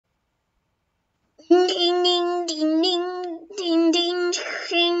Ding ding ding ding ding ding ding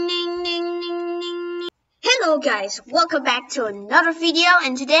ding ding ding. Hello guys, welcome back to another video,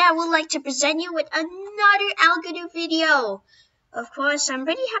 and today I would like to present you with another Algodoo video. Of course, I'm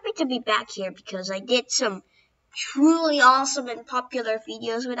pretty happy to be back here because I did some truly awesome and popular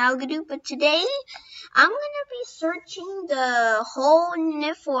videos with Algodoo, but today I'm gonna be searching the whole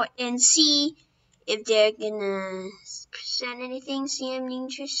internet for and see if they're gonna present anything seem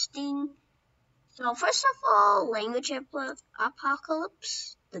interesting. So first of all, language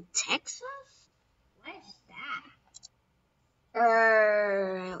apocalypse, the Texas? What is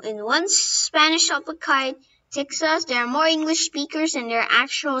that? In one Spanish uppercut, Texas, there are more English speakers than there are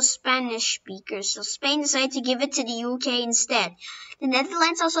actual Spanish speakers. So Spain decided to give it to the UK instead. The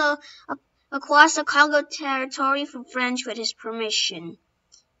Netherlands also acquires the Congo territory from France with his permission.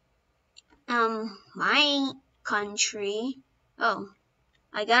 My country. Oh,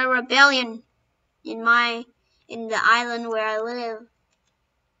 I got a rebellion in the island where I live.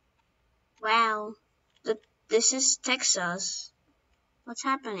 Wow, this is Texas. What's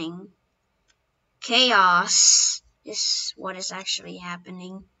happening? Chaos is what is actually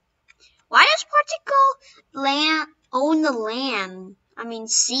happening. Why does Portugal own the land? I mean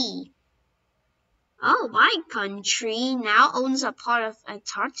sea. Oh, my country now owns a part of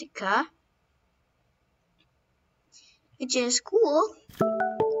Antarctica, which is cool.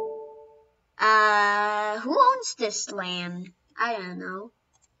 Who owns this land? I don't know.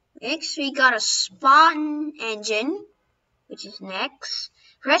 Next, we got a spawn engine, which is next.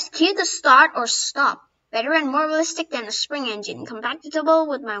 Press Q to start or stop. Better and more realistic than a spring engine. Compatible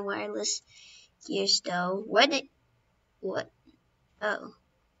with my wireless gears, though. What? Oh.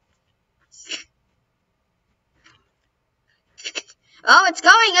 Oh, it's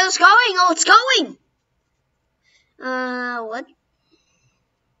going! It's going! Oh, it's going! What?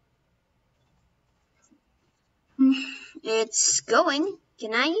 It's going.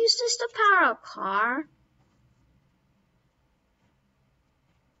 Can I use this to power a car?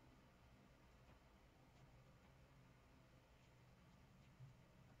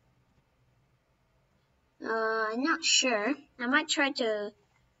 I'm not sure. I might try to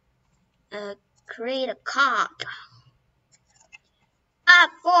create a car.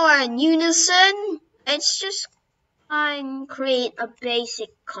 For unison, let's just create a basic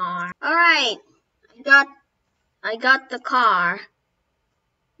car. Alright, I got the car.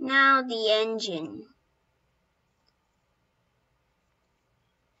 Now the engine.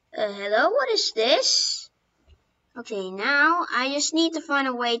 Hello, what is this? Okay, now I just need to find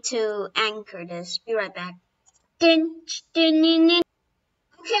a way to anchor this. Be right back. Okay,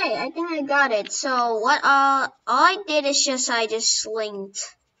 I think I got it. So what all I did is I just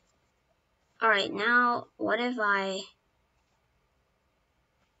linked. Alright, now what if I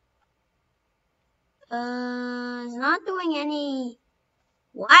it's not doing any.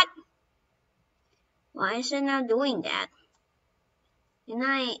 What? Why is it not doing that? Can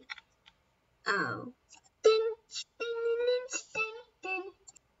I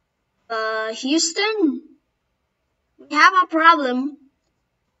Houston? We have a problem.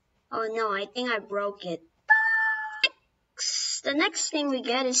 Oh no, I think I broke it. The next thing we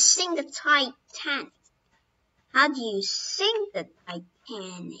get is sink the Titanic. How do you sink the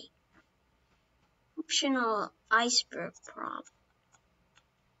Titanic? Optional iceberg prop.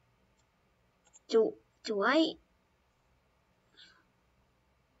 Do I?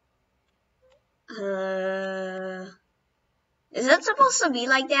 Is that supposed to be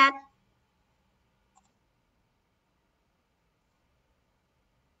like that?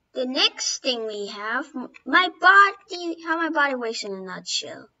 The next thing we have, how my body works in a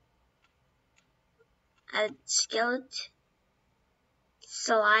nutshell. A skeleton,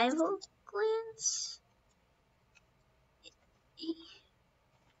 saliva glands.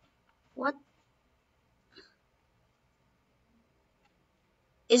 What?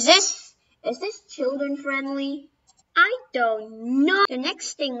 Is this children friendly? I don't know. The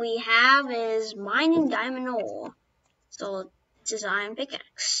next thing we have is mining diamond ore. So this is iron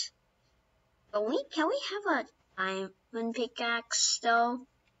pickaxe. Can we have a diamond pickaxe though?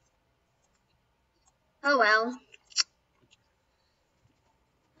 Oh well.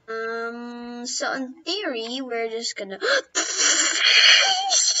 So in theory, we're just gonna.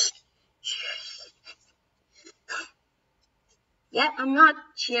 Yeah, I'm not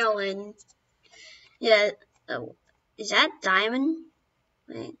chilling. Yeah. Is that diamond?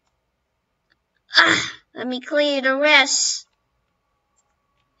 Wait. Let me clear the rest.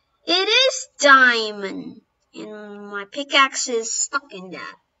 It is diamond, and my pickaxe is stuck in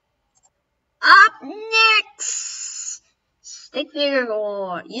that. Up next, stick figure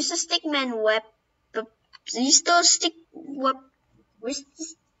ore. Use a stickman You still stick. What? Where's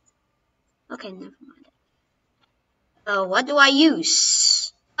this? Okay, never mind. Oh, what do I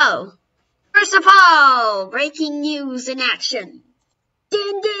use? Oh, first of all, breaking news in action.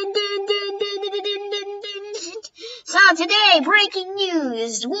 Din, din, din, din, din, din, din, din, din. So today, breaking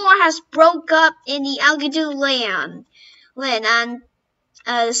news: war has broke up in the Algodoo land,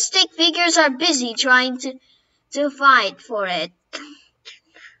 and stick figures are busy trying to fight for it.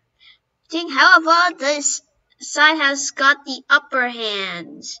 However, this side has got the upper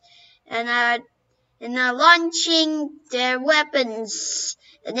hands, and are launching their weapons,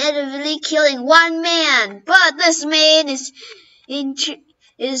 inevitably killing one man. But this man is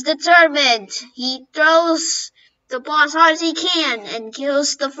determined. He throws the ball as hard as he can and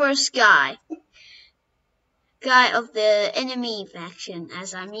kills the first guy of the enemy faction,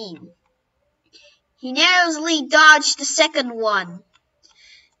 as I mean. He narrowly dodged the second one.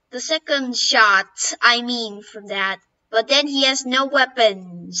 The second shot, I mean, from that. But then he has no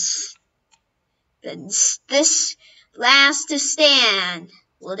weapons. This last to stand.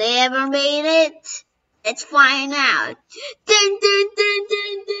 Will they ever make it? Let's find out. Dun, dun, dun,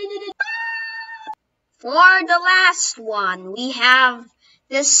 dun, dun, dun. For the last one, we have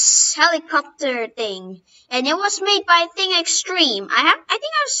this helicopter thing, and it was made by Thing Extreme. I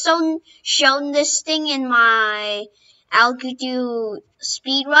think I've shown this thing in my Algodoo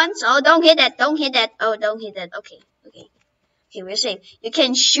speedruns. Oh, don't hit that! Don't hit that! Oh, don't hit that! Okay, we're safe. You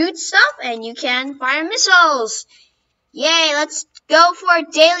can shoot stuff and you can fire missiles. Yay! Let's go for a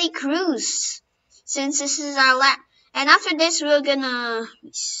daily cruise. Since this is our last, and after this we're gonna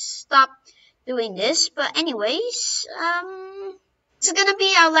stop doing this. But anyways, it's gonna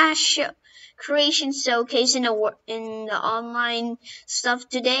be our last creation showcase in the online stuff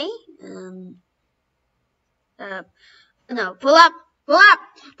today. No, pull up.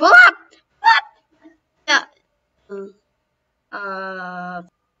 Yeah.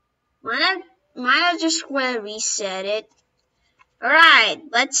 Might have just reset it. Alright,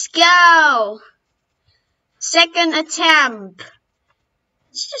 let's go. Second attempt.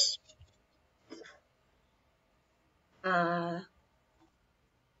 It's just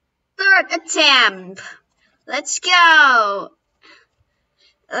third attempt. Let's go.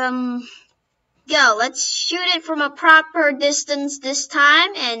 Let's shoot it from a proper distance this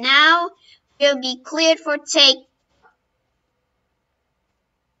time, and now we'll be cleared for take.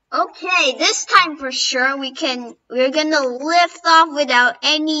 Okay, this time for sure we're gonna lift off without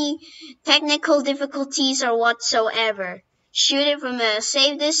any technical difficulties or whatsoever. Shoot it from a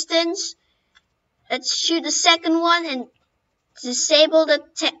safe distance. Let's shoot the second one and disable the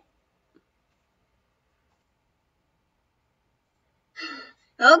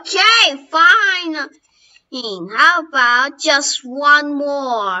Okay, fine. How about just one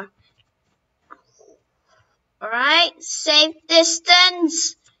more? Alright, safe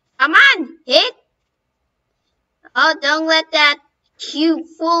distance. Come on, hit. Oh, don't let that cube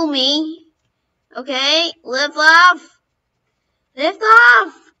fool me. Okay, lift off.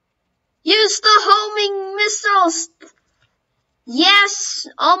 Use the homing missiles. Yes,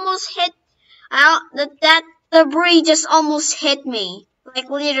 almost hit. That debris just almost hit me.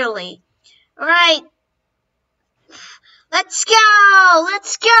 Like literally. Alright. Let's go.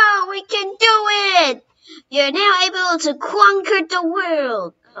 We can do it. You're now able to conquer the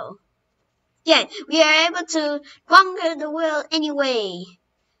world. Oh. Yeah, we are able to conquer the world anyway.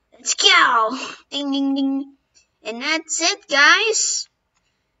 Let's go. Ding, ding, ding. And that's it, guys.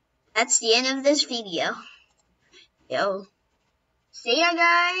 That's the end of this video. Yo. See ya,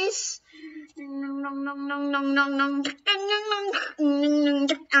 guys.